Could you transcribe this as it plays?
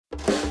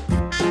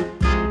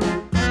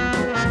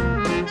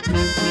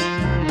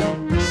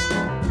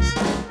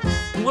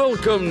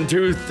Welcome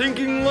to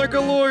Thinking Like a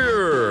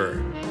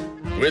Lawyer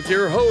with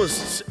your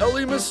hosts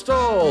Ellie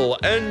Mistal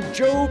and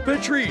Joe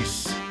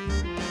Patrice,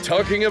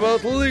 talking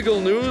about legal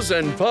news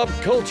and pop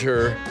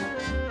culture,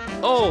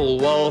 all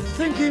while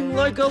thinking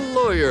like a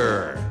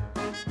lawyer.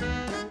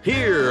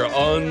 Here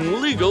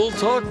on Legal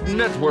Talk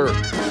Network.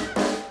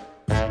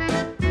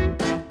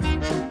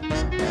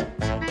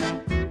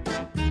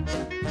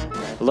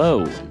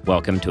 Hello,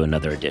 welcome to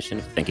another edition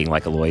of Thinking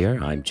Like a Lawyer.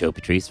 I'm Joe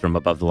Patrice from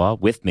Above the Law.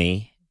 With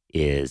me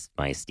is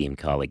my esteemed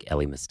colleague,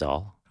 Ellie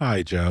Mistal.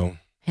 Hi, Joe.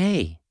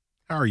 Hey.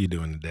 How are you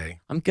doing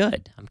today? I'm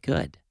good.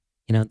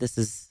 You know,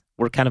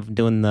 we're kind of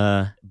doing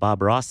the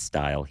Bob Ross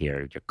style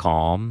here. You're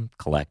calm,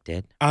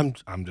 collected. I'm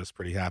just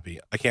pretty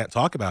happy. I can't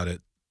talk about it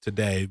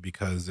today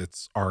because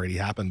it's already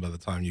happened by the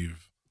time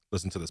you've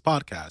listened to this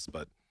podcast.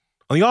 But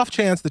on the off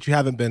chance that you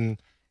haven't been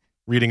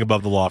reading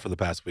Above the Law for the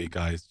past week,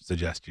 I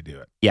suggest you do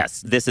it. Yes,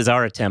 this is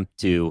our attempt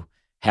to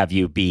have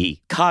you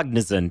be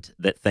cognizant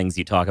that things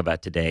you talk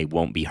about today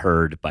won't be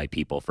heard by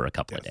people for a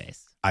couple of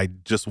days. I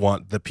just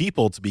want the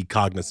people to be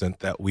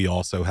cognizant that we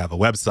also have a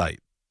website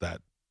that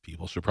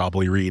people should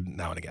probably read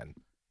now and again.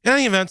 In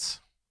any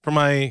event, for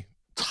my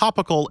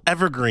topical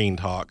evergreen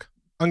talk,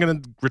 I'm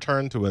going to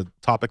return to a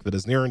topic that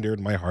is near and dear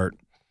to my heart,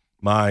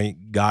 my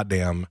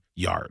goddamn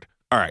yard.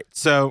 All right,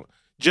 so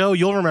Joe,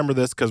 you'll remember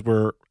this because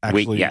we're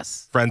actually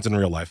friends in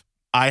real life.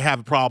 I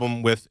have a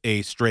problem with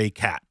a stray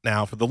cat.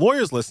 Now, for the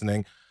lawyers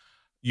listening,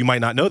 you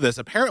might not know this.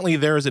 Apparently,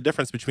 there is a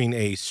difference between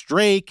a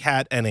stray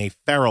cat and a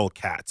feral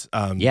cat.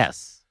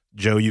 Yes.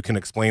 Joe, you can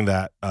explain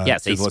that.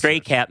 Yes, a stray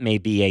cat may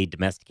be a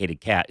domesticated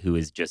cat who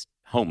is just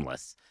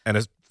homeless. And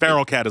a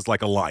feral cat is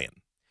like a lion.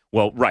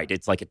 Well, right.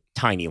 It's like a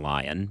tiny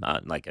lion,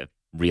 like a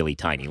really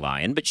tiny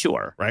lion, but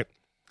sure. Right.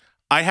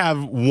 I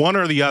have one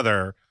or the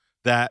other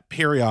that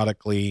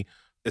periodically,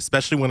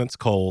 especially when it's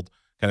cold,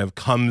 kind of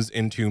comes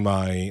into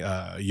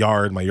my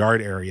yard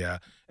area,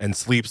 and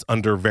sleeps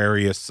under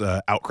various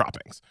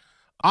outcroppings.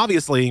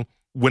 Obviously,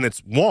 when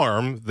it's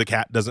warm, the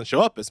cat doesn't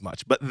show up as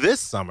much. But this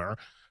summer,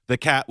 the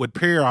cat would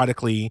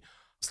periodically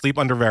sleep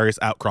under various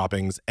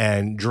outcroppings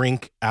and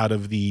drink out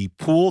of the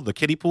pool, the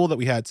kiddie pool that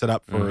we had set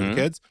up for the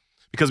kids,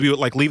 because we would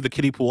like leave the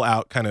kiddie pool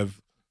out kind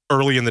of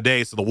early in the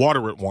day so the water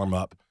would warm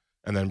up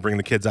and then bring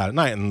the kids out at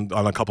night. And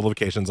on a couple of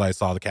occasions, I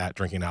saw the cat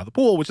drinking out of the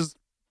pool, which is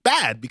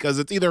bad because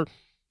it's either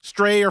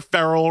stray or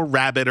feral or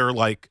rabid or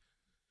like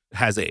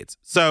has AIDS.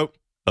 So,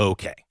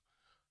 okay.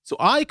 So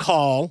I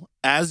call,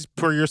 as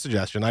per your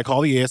suggestion, I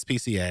call the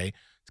ASPCA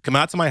to come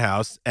out to my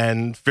house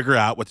and figure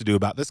out what to do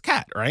about this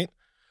cat, right?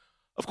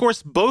 Of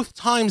course, both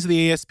times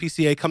the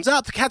ASPCA comes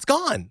out, the cat's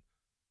gone.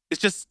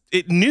 It's just,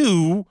 it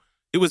knew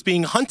it was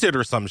being hunted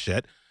or some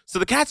shit. So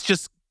the cat's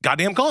just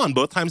goddamn gone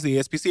both times the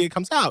ASPCA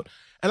comes out.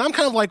 And I'm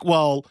kind of like,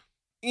 well,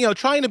 you know,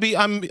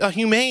 I'm a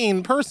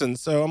humane person.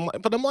 So I'm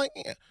like,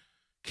 yeah.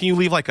 Can you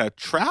leave like a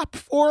trap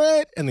for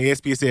it? And the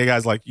ASPCA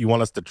guy's like, you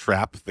want us to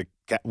trap the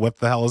cat? What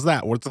the hell is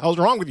that? What the hell's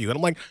wrong with you? And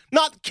I'm like,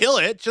 not kill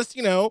it, just,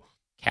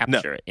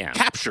 capture it. Yeah.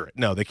 Capture it.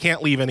 No, they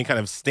can't leave any kind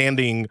of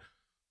standing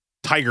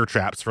tiger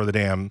traps for the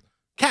damn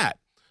cat.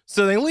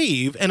 So they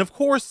leave. And of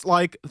course,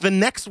 like the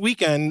next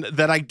weekend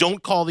that I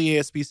don't call the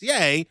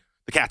ASPCA,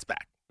 the cat's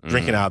back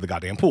drinking out of the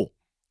goddamn pool.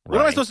 Right.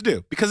 What am I supposed to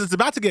do? Because it's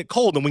about to get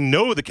cold and we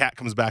know the cat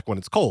comes back when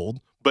it's cold,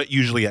 but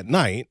usually at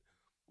night.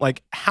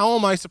 Like, how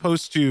am I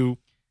supposed to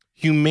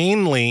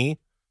humanely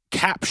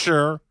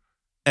capture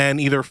and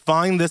either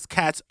find this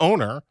cat's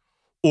owner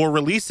or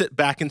release it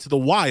back into the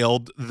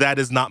wild that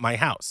is not my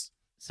house?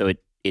 So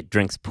it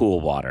drinks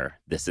pool water.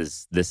 This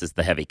is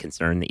the heavy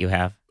concern that you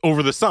have?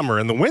 Over the summer.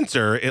 In the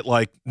winter, it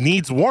like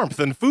needs warmth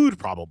and food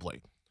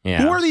probably.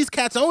 Yeah. Who are these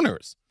cats'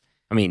 owners?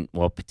 I mean,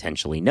 well,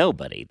 potentially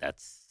nobody.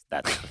 That's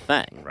the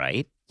thing,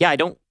 right? Yeah, I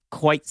don't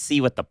quite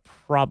see what the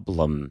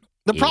problem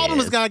The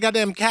problem is got a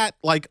goddamn cat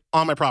like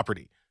on my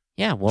property.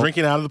 Yeah, well,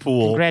 drinking out of the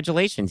pool.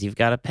 Congratulations, you've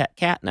got a pet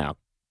cat now.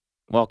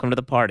 Welcome to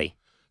the party.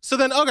 So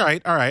then, all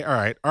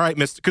right,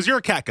 mister, because you're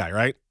a cat guy,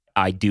 right?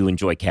 I do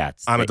enjoy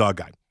cats. I'm a dog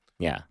guy.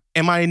 Yeah.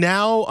 Am I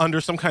now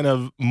under some kind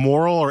of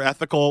moral or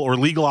ethical or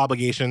legal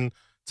obligation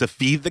to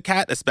feed the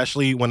cat,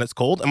 especially when it's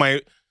cold? Am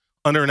I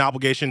under an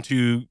obligation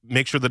to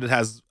make sure that it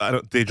has,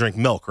 they drink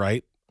milk,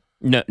 right?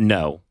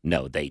 No,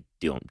 they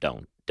don't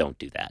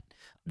do that.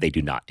 They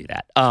do not do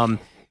that.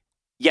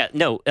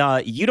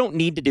 You don't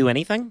need to do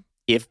anything.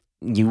 If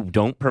you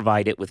don't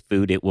provide it with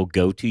food, it will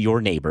go to your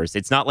neighbors.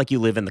 It's not like you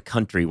live in the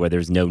country where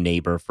there's no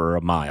neighbor for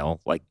a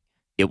mile. Like,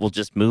 it will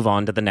just move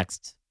on to the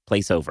next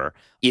place over.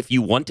 If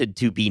you wanted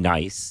to be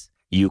nice,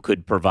 you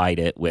could provide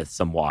it with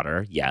some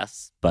water,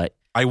 yes, but...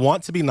 I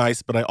want to be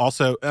nice, but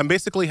I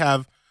basically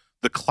have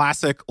the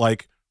classic,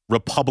 like,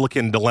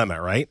 Republican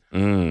dilemma, right?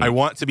 I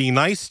want to be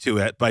nice to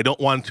it, but I don't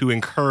want to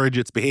encourage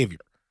its behavior.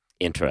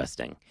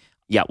 Interesting.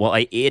 Yeah, well,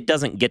 it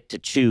doesn't get to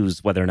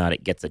choose whether or not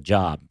it gets a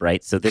job,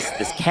 right? So this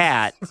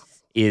cat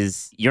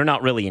you're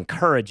not really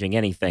encouraging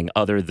anything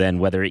other than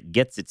whether it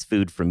gets its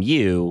food from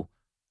you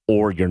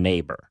or your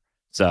neighbor.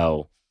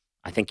 So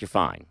I think you're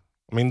fine.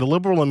 I mean, the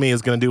liberal in me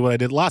is going to do what I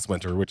did last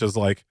winter, which is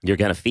like... You're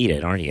going to feed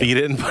it, aren't you? Feed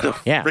it and put a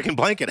freaking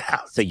blanket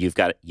out. So you've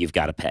got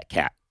a pet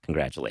cat.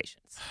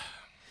 Congratulations.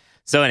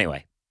 So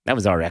anyway, that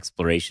was our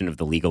exploration of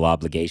the legal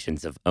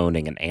obligations of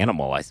owning an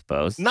animal, I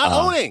suppose. Not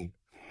owning.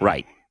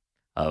 Right.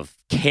 Of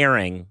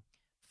caring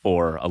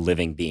for a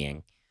living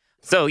being.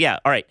 So yeah,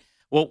 all right.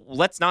 Well,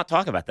 let's not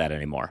talk about that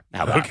anymore.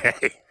 How about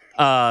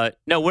Okay.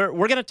 No, we're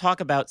going to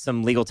talk about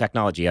some legal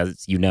technology.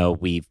 As you know,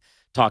 we've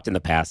talked in the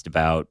past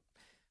about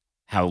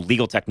how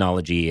legal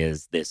technology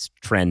is this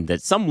trend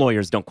that some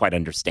lawyers don't quite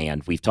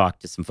understand. We've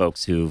talked to some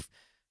folks who've,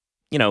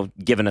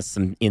 given us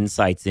some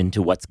insights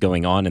into what's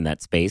going on in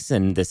that space,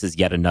 and this is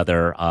yet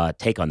another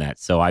take on that.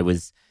 So I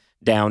was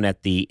down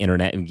at the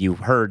internet, and you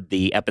heard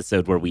the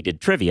episode where we did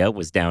trivia,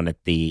 was down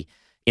at the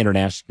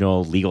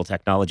International Legal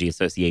Technology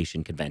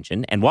Association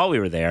convention. And while we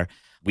were there,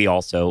 we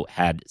also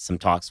had some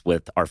talks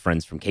with our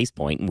friends from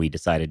CasePoint, and we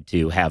decided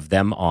to have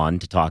them on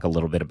to talk a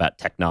little bit about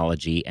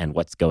technology and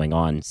what's going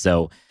on.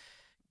 So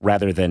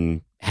rather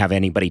than have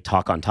anybody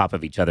talk on top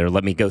of each other,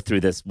 let me go through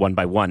this one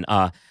by one.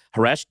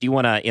 Haresh, do you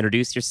want to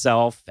introduce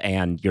yourself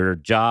and your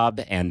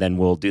job? And then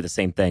we'll do the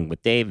same thing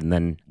with Dave and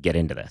then get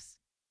into this.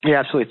 Yeah,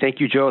 absolutely.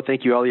 Thank you, Joe.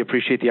 Thank you, Ellie.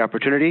 Appreciate the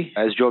opportunity.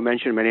 As Joe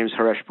mentioned, my name is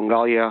Haresh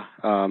Pangalia.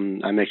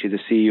 I'm actually the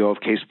CEO of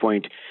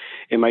CasePoint.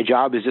 And my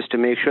job is just to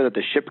make sure that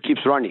the ship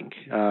keeps running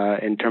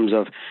in terms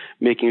of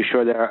making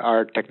sure that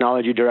our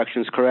technology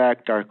direction is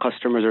correct, our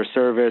customers are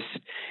serviced,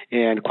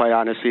 and quite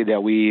honestly,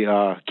 that we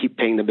keep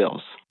paying the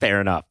bills.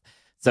 Fair enough.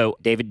 So,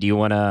 David, do you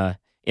want to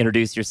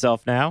introduce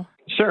yourself now?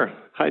 Sure.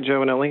 Hi,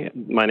 Joe and Ellie.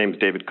 My name is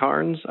David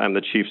Carnes. I'm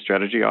the Chief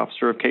Strategy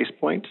Officer of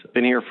CasePoint.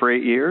 Been here for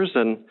 8 years,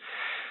 and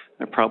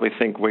I probably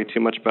think way too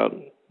much about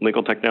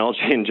legal technology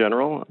in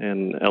general.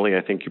 And Ellie,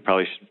 I think you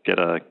probably should get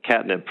a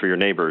catnip for your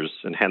neighbors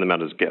and hand them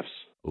out as gifts.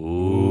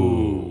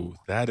 Ooh,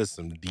 that is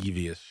some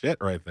devious shit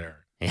right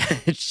there.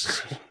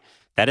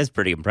 That is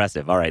pretty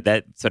impressive. All right,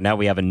 so now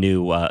we have a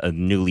new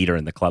leader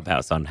in the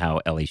clubhouse on how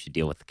Ellie should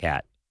deal with the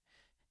cat.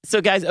 So,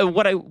 guys,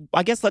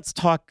 I guess let's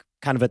talk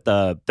kind of at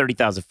the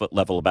 30,000 foot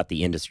level about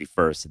the industry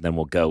first, and then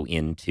we'll go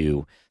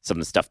into some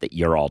of the stuff that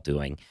you're all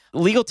doing.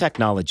 Legal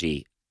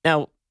technology.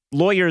 Now,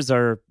 lawyers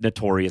are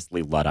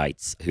notoriously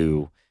Luddites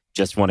who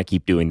just want to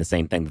keep doing the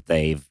same thing that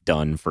they've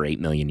done for 8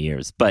 million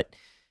years. But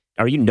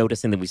are you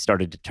noticing that we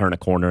started to turn a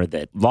corner,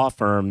 that law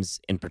firms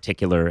in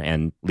particular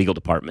and legal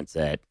departments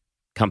at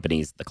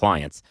companies, the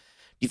clients, do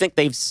you think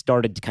they've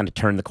started to kind of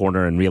turn the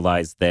corner and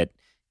realize that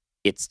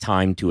it's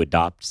time to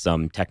adopt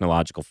some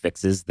technological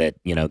fixes, that,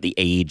 the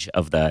age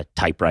of the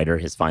typewriter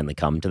has finally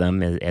come to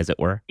them, as it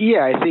were?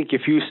 Yeah, I think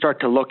if you start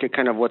to look at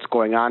kind of what's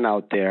going on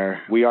out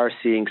there, we are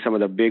seeing some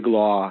of the big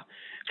law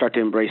start to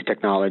embrace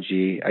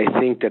technology. I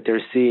think that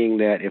they're seeing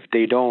that if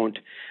they don't,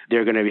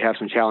 they're going to have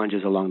some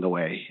challenges along the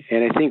way.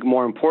 And I think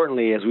more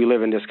importantly, as we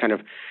live in this kind of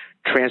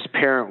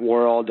transparent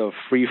world of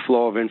free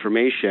flow of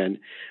information,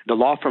 the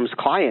law firm's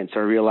clients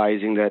are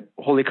realizing that,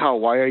 holy cow,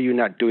 why are you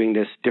not doing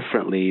this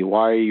differently?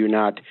 Why are you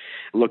not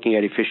looking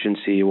at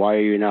efficiency? Why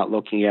are you not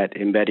looking at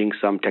embedding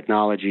some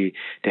technology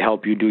to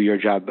help you do your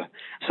job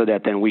so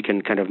that then we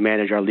can kind of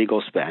manage our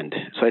legal spend?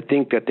 So I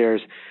think that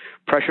there's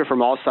pressure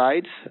from all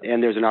sides,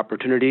 and there's an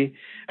opportunity.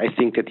 I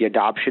think that the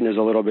adoption is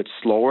a little bit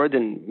slower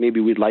than maybe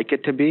we'd like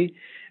it to be.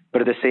 But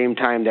at the same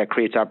time, that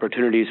creates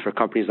opportunities for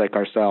companies like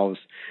ourselves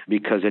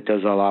because it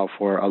does allow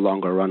for a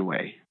longer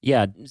runway.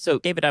 Yeah. So,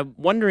 David, I'm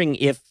wondering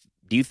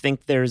do you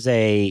think there's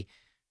any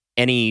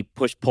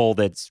push-pull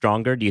that's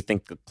stronger? Do you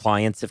think the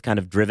clients have kind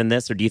of driven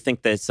this? Or do you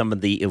think that some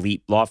of the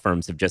elite law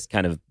firms have just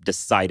kind of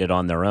decided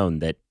on their own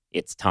that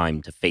it's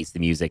time to face the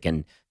music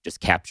and just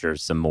capture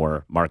some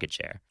more market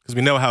share? Because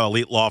we know how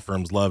elite law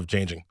firms love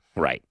changing.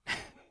 Right.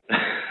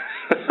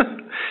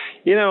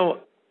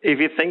 If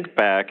you think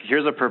back,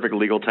 here's a perfect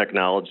legal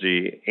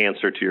technology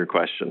answer to your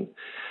question.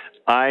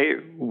 I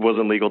was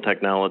in legal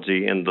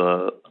technology in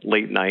the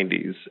late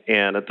 90s,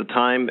 and at the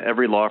time,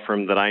 every law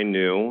firm that I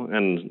knew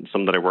and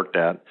some that I worked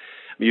at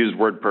used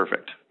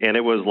WordPerfect. And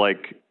it was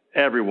like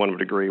everyone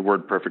would agree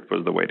WordPerfect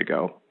was the way to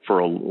go for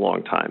a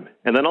long time.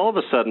 And then all of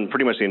a sudden,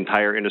 pretty much the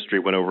entire industry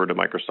went over to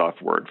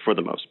Microsoft Word for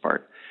the most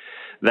part.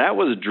 That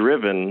was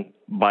driven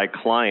by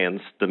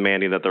clients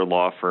demanding that their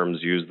law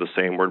firms use the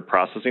same word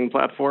processing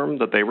platform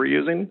that they were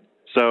using.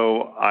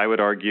 So I would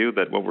argue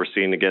that what we're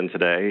seeing again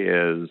today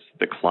is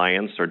the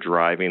clients are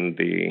driving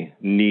the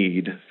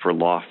need for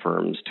law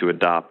firms to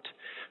adopt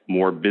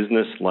more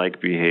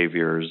business-like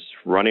behaviors,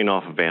 running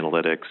off of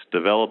analytics,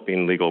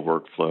 developing legal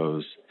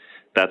workflows.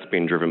 That's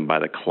being driven by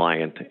the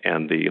client,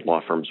 and the law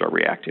firms are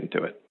reacting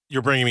to it.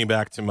 You're bringing me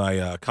back to my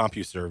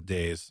CompuServe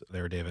days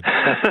there, David.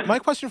 My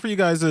question for you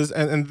guys is,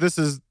 and this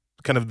is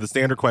kind of the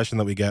standard question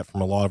that we get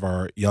from a lot of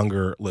our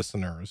younger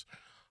listeners.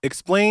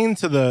 Explain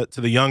to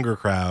the younger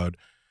crowd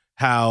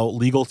how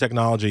legal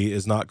technology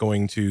is not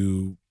going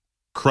to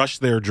crush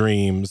their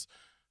dreams,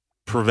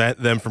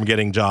 prevent them from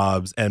getting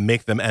jobs, and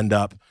make them end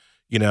up,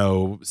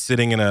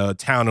 sitting in a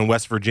town in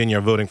West Virginia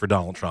voting for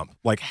Donald Trump.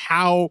 Like,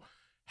 how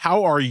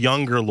are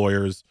younger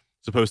lawyers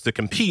supposed to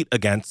compete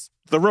against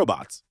the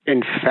robots?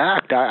 In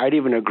fact, I'd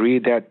even agree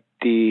that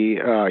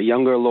the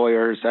younger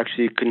lawyers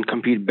actually can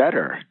compete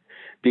better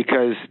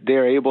because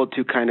they're able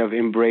to kind of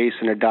embrace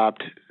and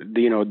adopt,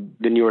 the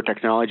the newer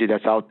technology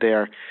that's out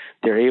there,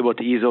 they're able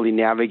to easily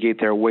navigate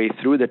their way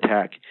through the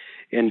tech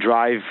and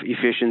drive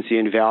efficiency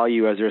and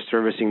value as they're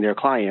servicing their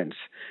clients.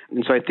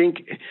 And so I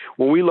think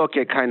when we look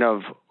at kind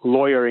of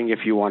lawyering, if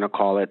you want to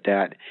call it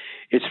that,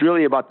 it's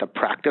really about the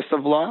practice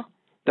of law.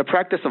 The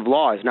practice of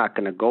law is not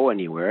going to go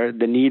anywhere.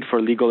 The need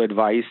for legal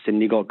advice and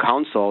legal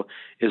counsel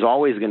is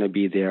always going to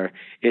be there.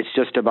 It's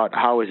just about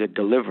how is it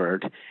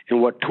delivered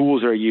and what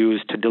tools are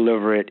used to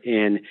deliver it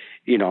in,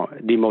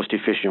 the most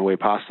efficient way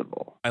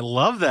possible. I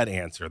love that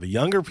answer. The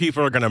younger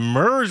people are going to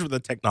merge with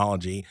the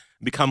technology,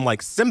 become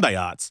like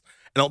symbiotes,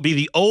 and it'll be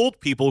the old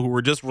people who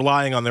were just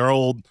relying on their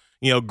old,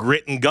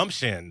 grit and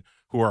gumption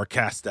who are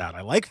cast out.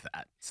 I like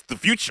that. It's the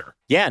future.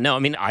 Yeah, no, I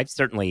mean, I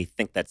certainly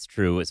think that's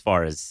true as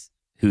far as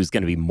who's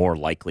going to be more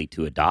likely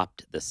to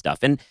adopt this stuff.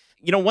 And,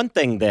 one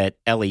thing that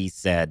Ellie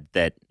said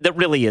that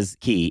really is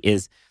key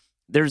is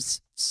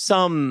there's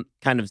some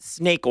kind of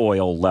snake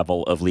oil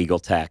level of legal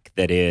tech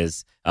that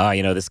is,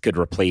 this could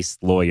replace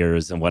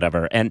lawyers and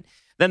whatever. And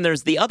then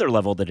there's the other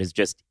level that is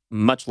just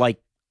much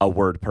like a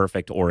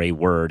WordPerfect or a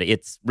Word.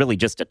 It's really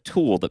just a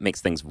tool that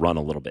makes things run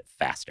a little bit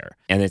faster.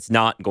 And it's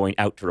not going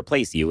out to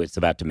replace you. It's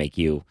about to make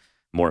you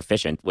more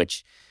efficient,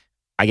 which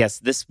I guess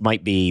this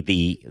might be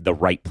the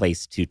right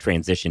place to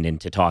transition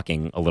into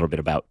talking a little bit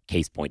about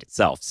CasePoint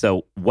itself.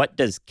 So what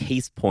does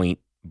CasePoint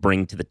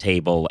bring to the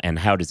table, and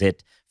how does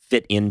it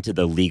fit into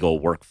the legal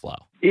workflow?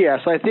 Yeah,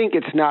 so I think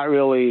it's not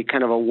really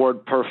kind of a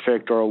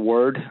WordPerfect or a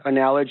Word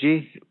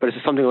analogy, but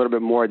it's something a little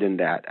bit more than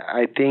that.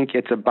 I think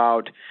it's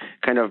about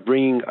kind of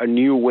bringing a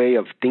new way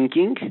of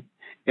thinking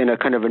and a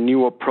kind of a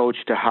new approach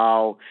to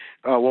how,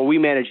 we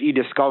manage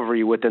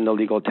e-discovery within the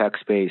legal tech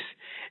space.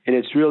 And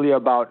it's really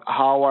about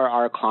how are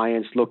our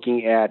clients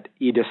looking at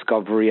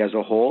e-discovery as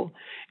a whole,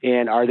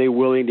 and are they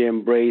willing to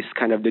embrace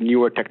kind of the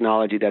newer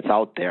technology that's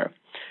out there?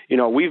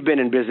 We've been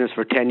in business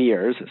for 10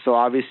 years, so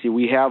obviously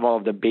we have all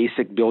of the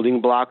basic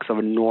building blocks of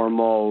a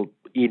normal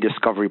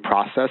e-discovery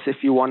process, if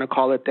you want to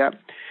call it that.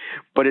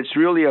 But it's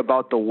really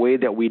about the way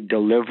that we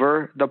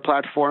deliver the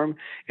platform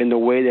and the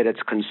way that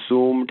it's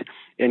consumed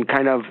and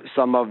kind of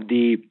some of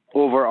the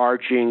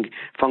overarching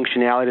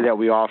functionality that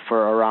we offer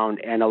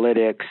around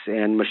analytics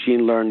and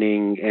machine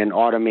learning and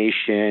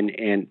automation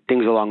and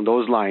things along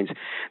those lines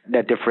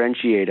that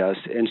differentiate us.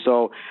 And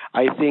so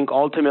I think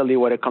ultimately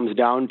what it comes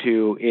down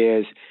to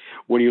is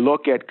when you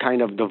look at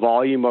kind of the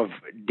volume of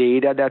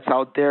data that's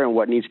out there and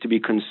what needs to be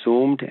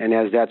consumed, and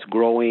as that's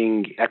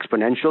growing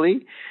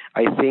exponentially,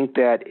 I think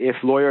that if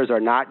lawyers are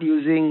not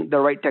using the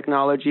right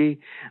technology,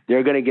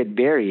 they're going to get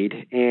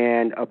buried,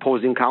 and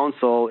opposing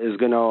counsel is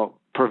going to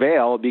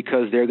prevail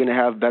because they're going to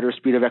have better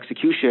speed of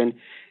execution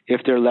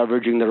if they're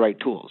leveraging the right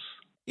tools.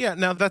 Yeah,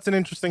 now that's an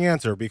interesting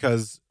answer,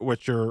 because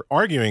what you're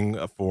arguing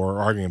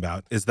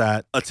about is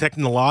that a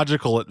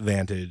technological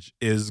advantage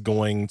is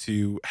going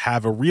to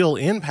have a real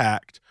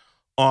impact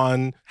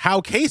on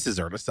how cases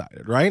are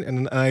decided, right?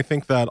 And I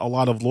think that a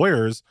lot of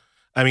lawyers,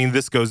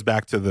 this goes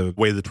back to the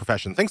way the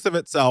profession thinks of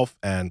itself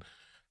and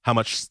how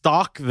much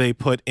stock they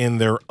put in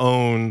their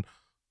own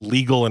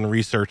legal and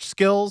research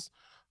skills.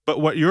 But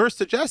what you're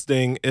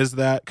suggesting is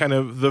that kind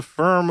of the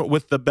firm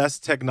with the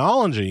best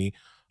technology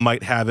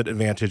might have an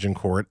advantage in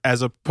court,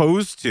 as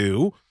opposed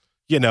to,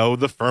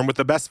 the firm with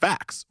the best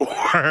facts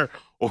or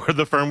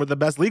the firm with the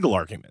best legal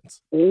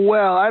arguments.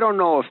 Well, I don't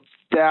know if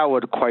that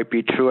would quite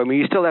be true.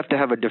 You still have to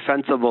have a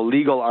defensible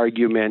legal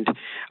argument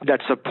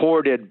that's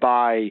supported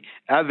by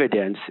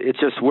evidence. It's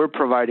just we're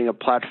providing a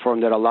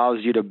platform that allows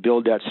you to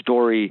build that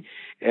story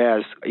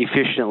as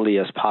efficiently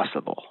as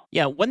possible.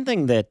 Yeah, one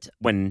thing that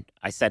when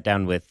I sat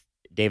down with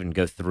David and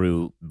go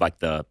through like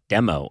the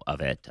demo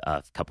of it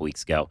a couple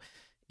weeks ago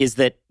is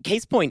that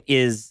CasePoint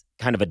is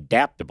kind of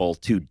adaptable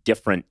to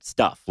different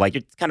stuff. Like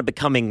it's kind of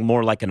becoming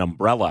more like an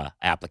umbrella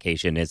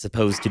application as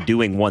opposed to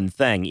doing one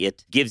thing.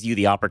 It gives you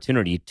the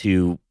opportunity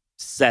to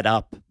set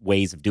up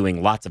ways of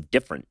doing lots of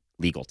different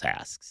legal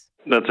tasks.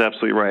 That's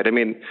absolutely right.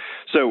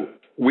 So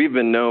we've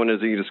been known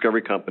as a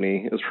e-discovery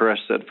company, as Paresh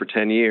said, for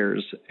 10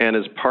 years. And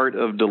as part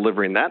of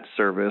delivering that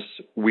service,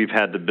 we've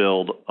had to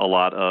build a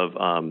lot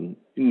of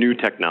new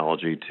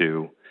technology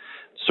to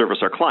service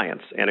our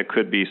clients. And it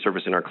could be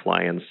servicing our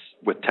clients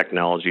with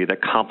technology that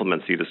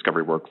complements the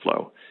e-discovery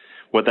workflow.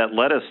 What that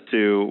led us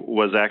to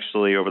was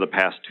actually over the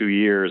past 2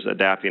 years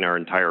adapting our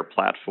entire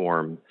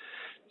platform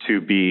to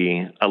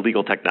be a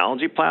legal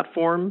technology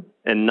platform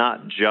and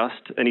not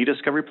just an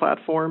e-discovery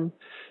platform.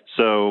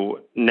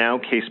 So now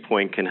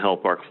CasePoint can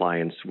help our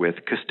clients with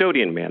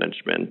custodian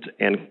management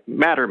and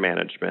matter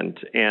management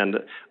and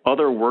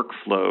other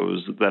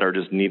workflows that are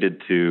just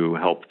needed to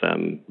help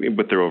them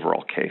with their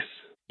overall case.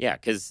 Yeah,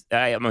 because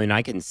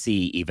I can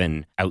see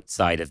even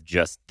outside of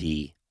just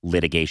the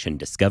litigation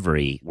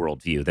discovery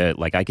worldview that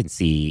I can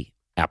see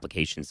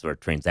applications where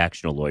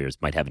transactional lawyers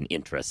might have an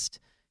interest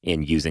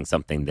in using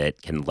something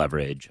that can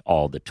leverage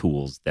all the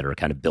tools that are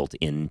kind of built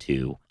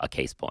into a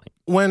CasePoint.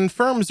 When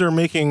firms are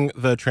making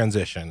the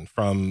transition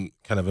from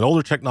kind of an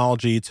older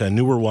technology to a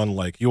newer one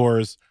like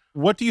yours,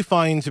 what do you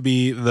find to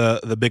be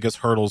the biggest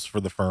hurdles for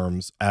the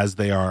firms as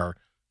they are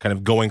kind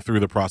of going through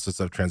the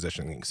process of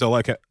transitioning. So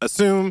like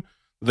assume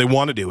they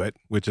want to do it,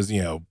 which is,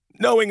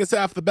 knowing is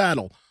half the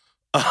battle.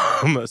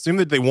 Assume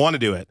that they want to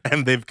do it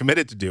and they've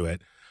committed to do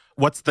it.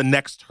 What's the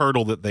next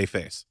hurdle that they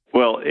face?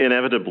 Well,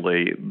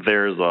 inevitably,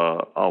 there's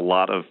a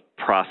lot of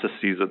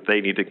processes that they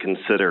need to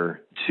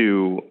consider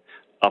to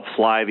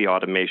apply the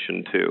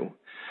automation to.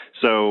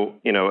 So,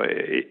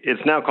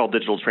 it's now called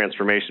digital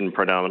transformation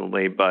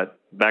predominantly, but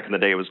back in the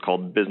day it was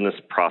called business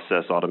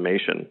process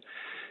automation.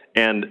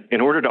 And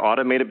in order to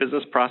automate a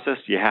business process,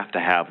 you have to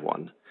have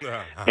one.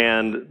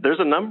 And there's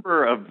a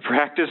number of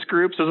practice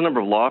groups, there's a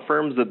number of law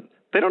firms that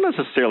they don't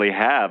necessarily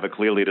have a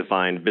clearly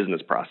defined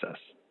business process.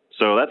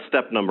 So that's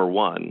step number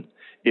one,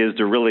 is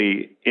to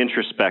really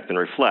introspect and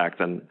reflect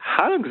on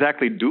how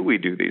exactly do we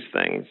do these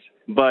things.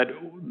 But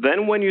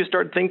then when you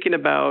start thinking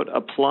about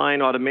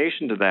applying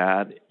automation to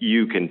that,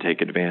 you can take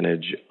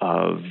advantage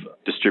of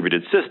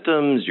distributed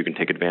systems, you can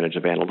take advantage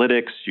of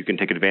analytics, you can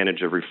take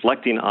advantage of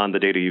reflecting on the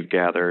data you've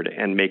gathered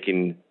and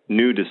making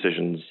new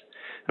decisions.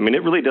 I mean,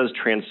 it really does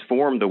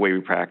transform the way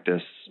we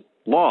practice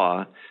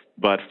law,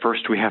 but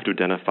first we have to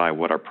identify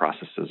what our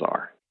processes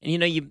are.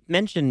 And you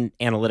mentioned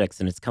analytics,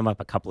 and it's come up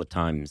a couple of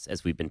times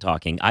as we've been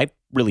talking. I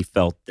really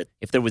felt that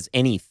if there was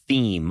any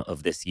theme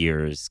of this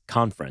year's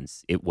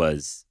conference, it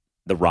was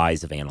the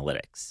rise of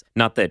analytics.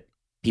 Not that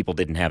people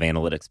didn't have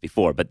analytics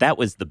before, but that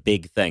was the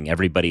big thing.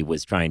 Everybody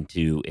was trying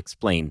to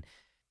explain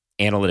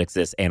analytics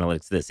this,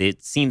 analytics this.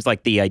 It seems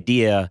like the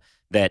idea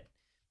that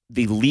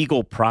the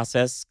legal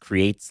process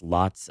creates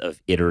lots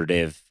of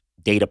iterative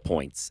data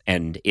points,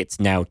 and it's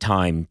now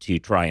time to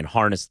try and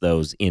harness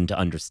those into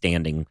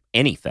understanding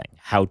anything,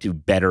 how to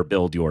better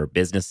build your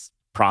business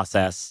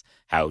process,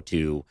 how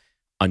to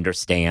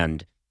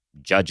understand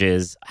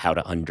judges, how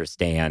to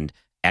understand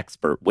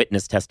expert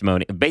witness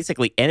testimony.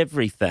 Basically,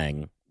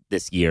 everything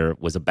this year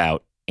was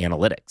about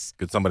analytics.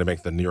 Could somebody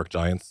make the New York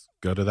Giants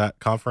go to that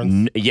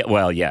conference? Yeah.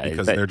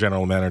 Because their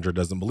general manager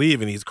doesn't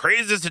believe in these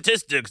crazy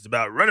statistics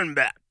about running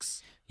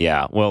backs.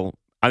 Yeah, well,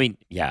 I mean,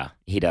 yeah,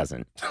 he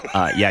doesn't.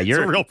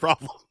 You're a real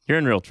problem. You're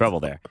in real trouble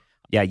there.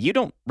 Yeah, you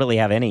don't really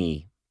have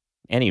any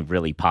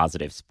really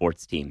positive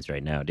sports teams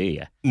right now, do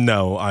you?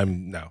 No,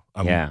 I'm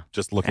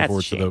just looking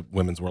forward to the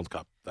Women's World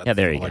Cup. That's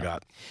there you all go. I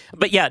got.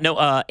 But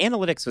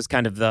analytics was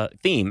kind of the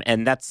theme,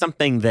 and that's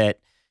something that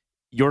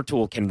your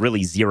tool can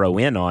really zero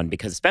in on,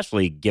 because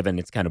especially given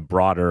its kind of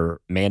broader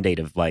mandate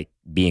of like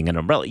being an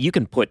umbrella, you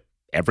can put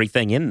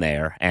everything in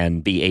there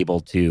and be able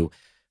to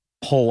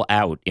pull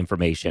out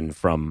information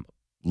from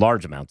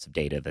large amounts of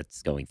data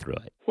that's going through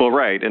it. Well,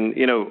 right. And,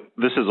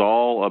 this is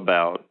all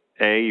about,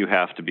 you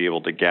have to be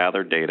able to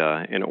gather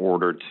data in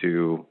order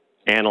to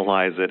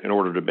analyze it, in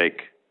order to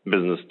make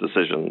business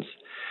decisions.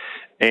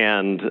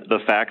 And the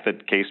fact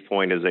that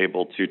CasePoint is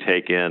able to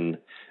take in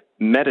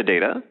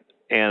metadata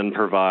and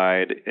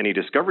provide any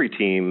discovery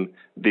team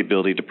the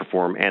ability to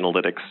perform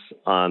analytics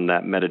on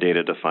that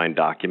metadata to find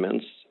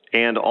documents,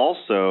 and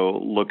also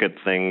look at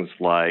things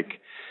like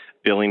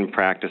billing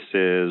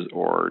practices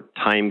or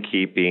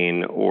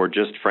timekeeping, or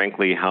just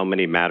frankly how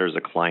many matters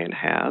a client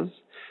has.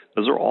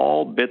 Those are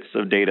all bits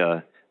of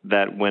data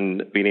that,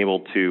 when being able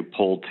to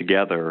pull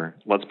together,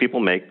 lets people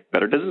make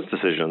better business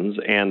decisions.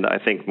 And I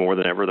think more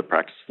than ever, the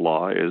practice of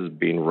law is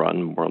being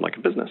run more like a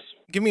business.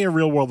 Give me a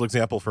real world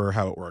example for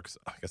how it works.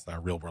 I guess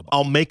not real world.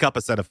 I'll make up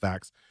a set of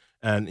facts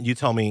and you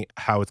tell me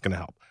how it's going to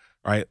help.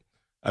 All right.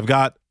 I've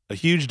got a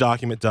huge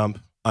document dump.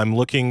 I'm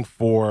looking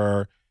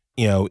for,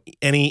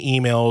 any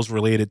emails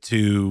related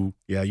to,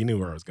 you knew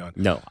where I was going.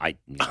 No,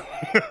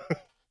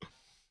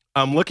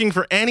 I'm looking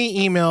for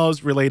any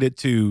emails related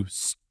to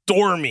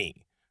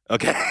Stormy.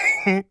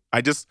 Okay.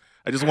 I just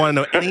want to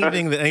know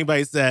anything that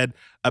anybody said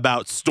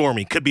about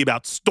Stormy. Could be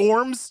about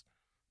storms,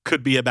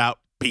 could be about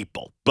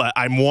people, but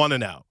I want to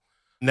know.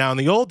 Now, in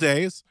the old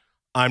days,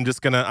 I'm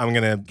going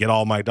to get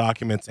all my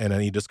documents in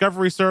any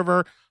discovery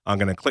server. I'm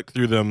going to click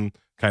through them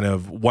kind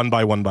of one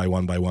by one,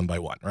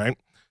 right?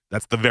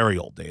 That's the very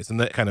old days.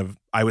 And the kind of,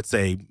 I would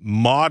say,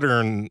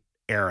 modern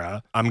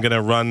era, I'm going to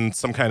run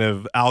some kind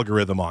of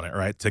algorithm on it,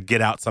 right? To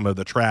get out some of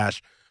the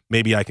trash.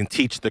 Maybe I can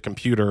teach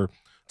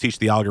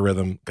the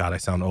algorithm. God, I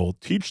sound old.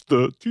 Teach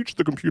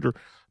the computer.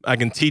 I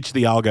can teach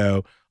the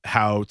algo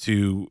how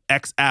to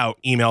X out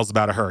emails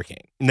about a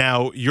hurricane.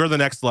 Now, you're the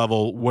next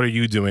level. What are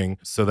you doing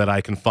so that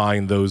I can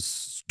find those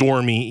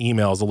stormy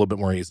emails a little bit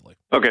more easily?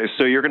 Okay,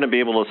 so you're going to be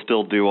able to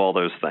still do all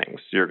those things.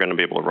 You're going to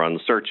be able to run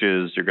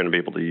searches. You're going to be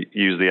able to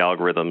use the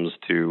algorithms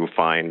to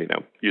find,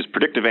 use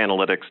predictive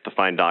analytics to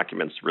find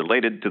documents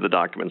related to the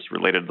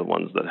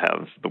ones that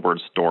have the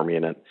word stormy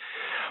in it.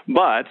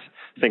 But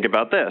think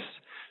about this.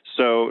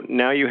 So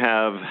now you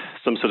have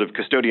some sort of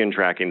custodian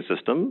tracking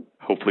system,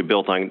 hopefully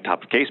built on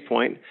top of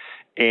CasePoint,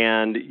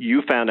 and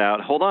you found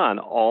out, hold on,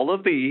 all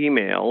of the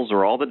emails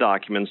or all the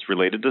documents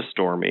related to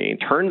Stormy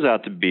turns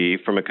out to be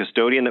from a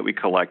custodian that we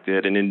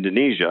collected in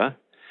Indonesia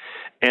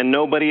and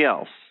nobody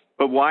else.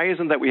 But why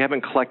isn't that we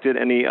haven't collected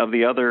any of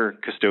the other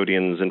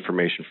custodians'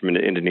 information from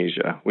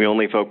Indonesia? We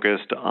only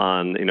focused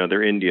on,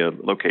 their India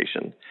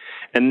location.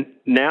 And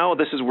now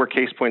this is where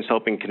CasePoint's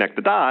helping connect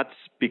the dots,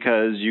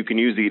 because you can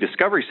use the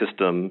discovery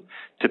system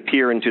to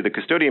peer into the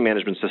custodian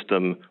management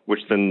system,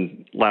 which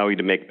then allow you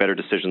to make better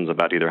decisions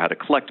about either how to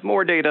collect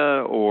more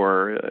data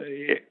or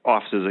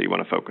offices that you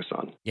want to focus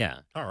on. Yeah.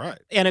 All right.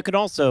 And it could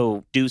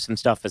also do some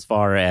stuff as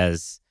far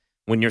as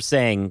when you're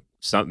saying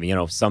some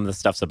of the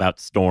stuff's about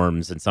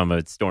storms and some of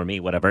it's stormy,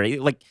 whatever.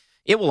 Like,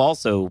 it will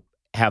also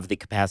have the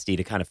capacity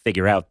to kind of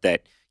figure out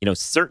that,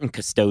 certain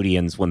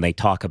custodians, when they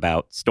talk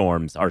about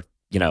storms, are,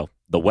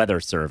 the weather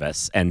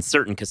service, and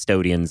certain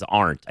custodians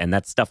aren't. And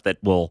that's stuff that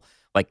will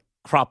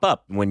crop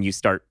up when you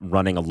start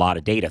running a lot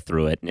of data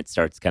through it, and it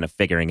starts kind of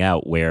figuring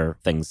out where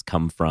things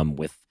come from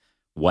with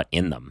what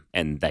in them.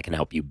 And that can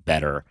help you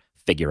better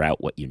figure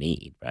out what you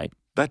need, right?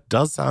 That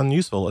does sound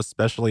useful,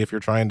 especially if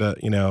you're trying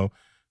to,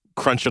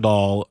 crunch it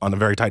all on a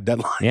very tight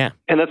deadline. Yeah.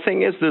 And the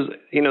thing is,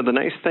 the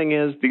nice thing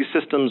is these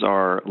systems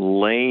are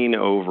laying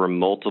over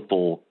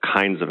multiple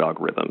kinds of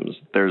algorithms.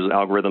 There's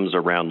algorithms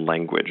around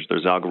language.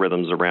 There's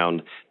algorithms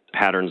around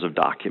patterns of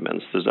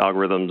documents. There's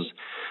algorithms,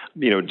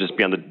 just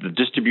beyond the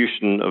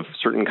distribution of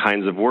certain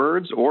kinds of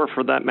words, or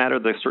for that matter,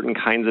 the certain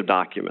kinds of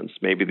documents.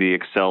 Maybe the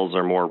Excels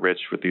are more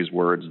rich with these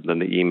words than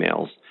the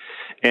emails.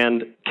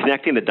 And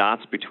connecting the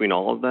dots between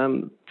all of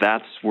them,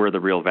 that's where the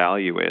real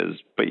value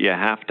is. But you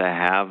have to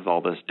have all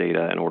this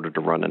data in order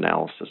to run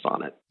analysis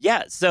on it.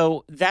 Yeah,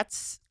 so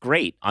that's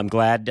great. I'm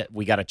glad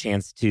we got a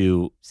chance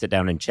to sit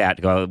down and chat.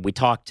 We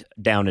talked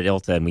down at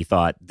ILTA, and we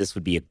thought this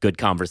would be a good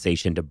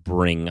conversation to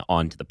bring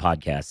onto the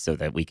podcast so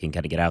that we can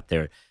kind of get out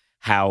there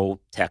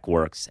how tech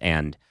works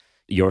and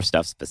your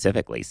stuff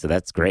specifically. So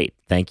that's great.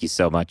 Thank you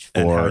so much for...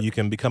 And how you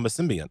can become a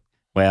symbiont.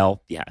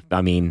 Well, yeah.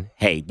 I mean,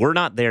 hey, we're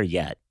not there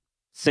yet.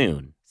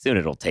 Soon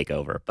it'll take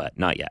over, but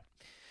not yet.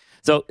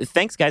 So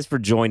thanks, guys, for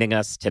joining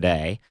us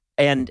today.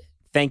 And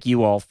thank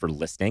you all for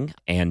listening.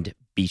 And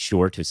be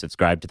sure to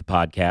subscribe to the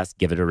podcast.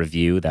 Give it a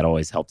review. That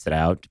always helps it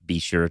out. Be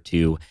sure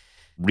to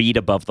read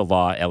Above the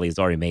Law. Ellie has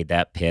already made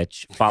that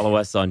pitch. Follow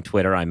us on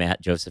Twitter. I'm at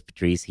Joseph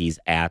Patrice. He's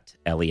at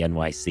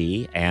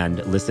EllieNYC.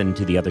 And listen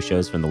to the other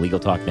shows from the Legal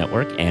Talk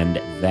Network. And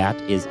that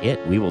is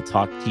it. We will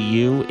talk to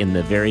you in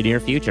the very near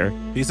future.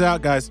 Peace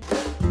out, guys.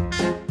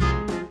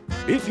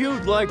 If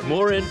you'd like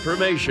more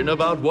information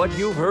about what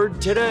you've heard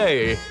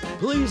today,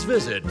 please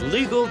visit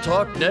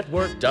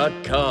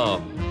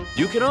LegalTalkNetwork.com.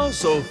 You can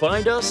also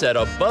find us at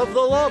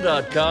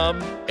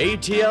AboveTheLaw.com,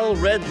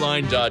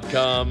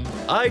 ATLRedline.com,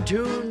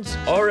 iTunes,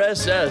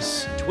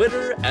 RSS,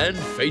 Twitter, and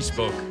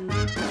Facebook.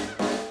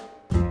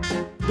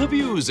 The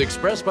views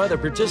expressed by the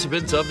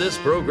participants of this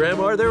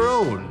program are their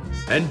own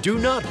and do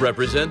not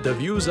represent the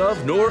views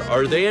of, nor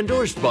are they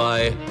endorsed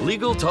by,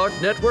 Legal Talk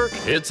Network,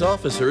 its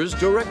officers,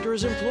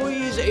 directors,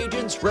 employees,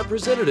 agents,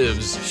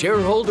 representatives,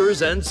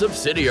 shareholders, and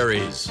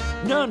subsidiaries.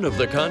 None of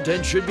the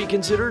content should be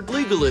considered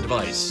legal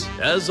advice.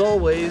 As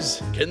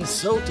always,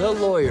 consult a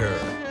lawyer.